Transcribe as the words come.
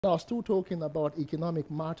Now, still talking about economic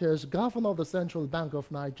matters, Governor of the Central Bank of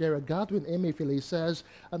Nigeria, Godwin Emefiele, says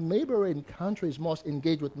neighboring countries must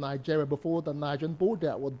engage with Nigeria before the Nigerian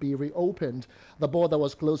border would be reopened. The border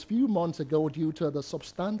was closed a few months ago due to the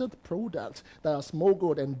substandard products that are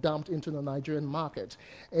smuggled and dumped into the Nigerian market.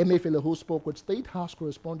 Emefiele, who spoke with State House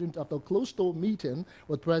correspondent after a closed-door meeting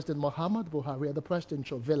with President Muhammadu Buhari at the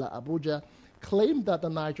Presidential Villa, Abuja, claimed that the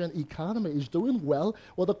Nigerian economy is doing well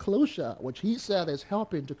with the closure, which he said is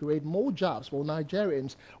helping to create more jobs for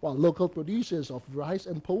Nigerians, while local producers of rice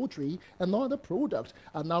and poultry and other products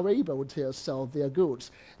are now able to sell their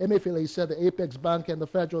goods. Emefiele said the Apex Bank and the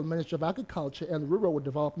Federal Ministry of Agriculture and Rural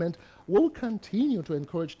Development will continue to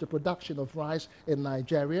encourage the production of rice in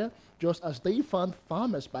Nigeria, just as they fund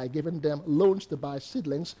farmers by giving them loans to buy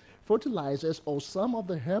seedlings, fertilizers, or some of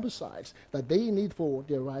the herbicides that they need for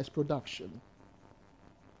their rice production.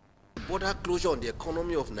 Border closure on the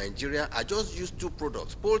economy of Nigeria are just used two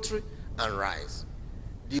products, poultry and rice.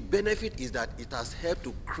 The benefit is that it has helped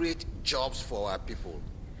to create jobs for our people.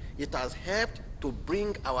 It has helped to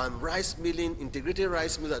bring our rice milling, integrated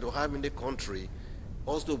rice mills that we have in the country,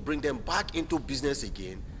 also bring them back into business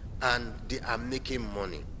again, and they are making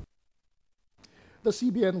money. The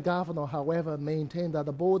CBN governor, however, maintained that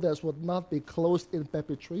the borders would not be closed in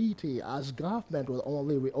perpetuity, as government will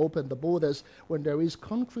only reopen the borders when there is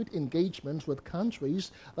concrete engagement with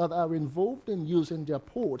countries that are involved in using their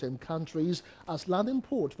port and countries as landing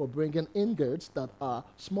port for bringing in goods that are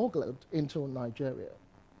smuggled into Nigeria.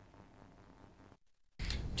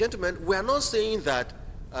 Gentlemen, we are not saying that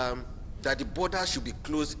that the border should be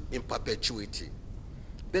closed in perpetuity,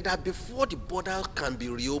 but that before the border can be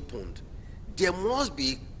reopened, there must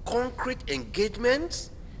be concrete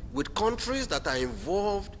engagements with countries that are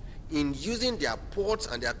involved in using their ports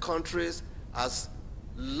and their countries as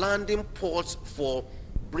landing ports for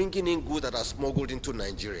bringing in goods that are smuggled into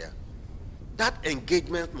Nigeria. That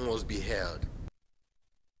engagement must be held.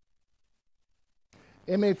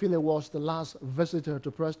 Emefiele was the last visitor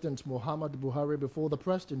to President Muhammadu Buhari before the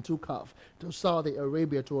president took off to Saudi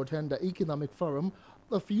Arabia to attend the Economic Forum,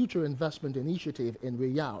 the Future Investment Initiative in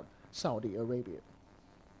Riyadh, Saudi Arabia.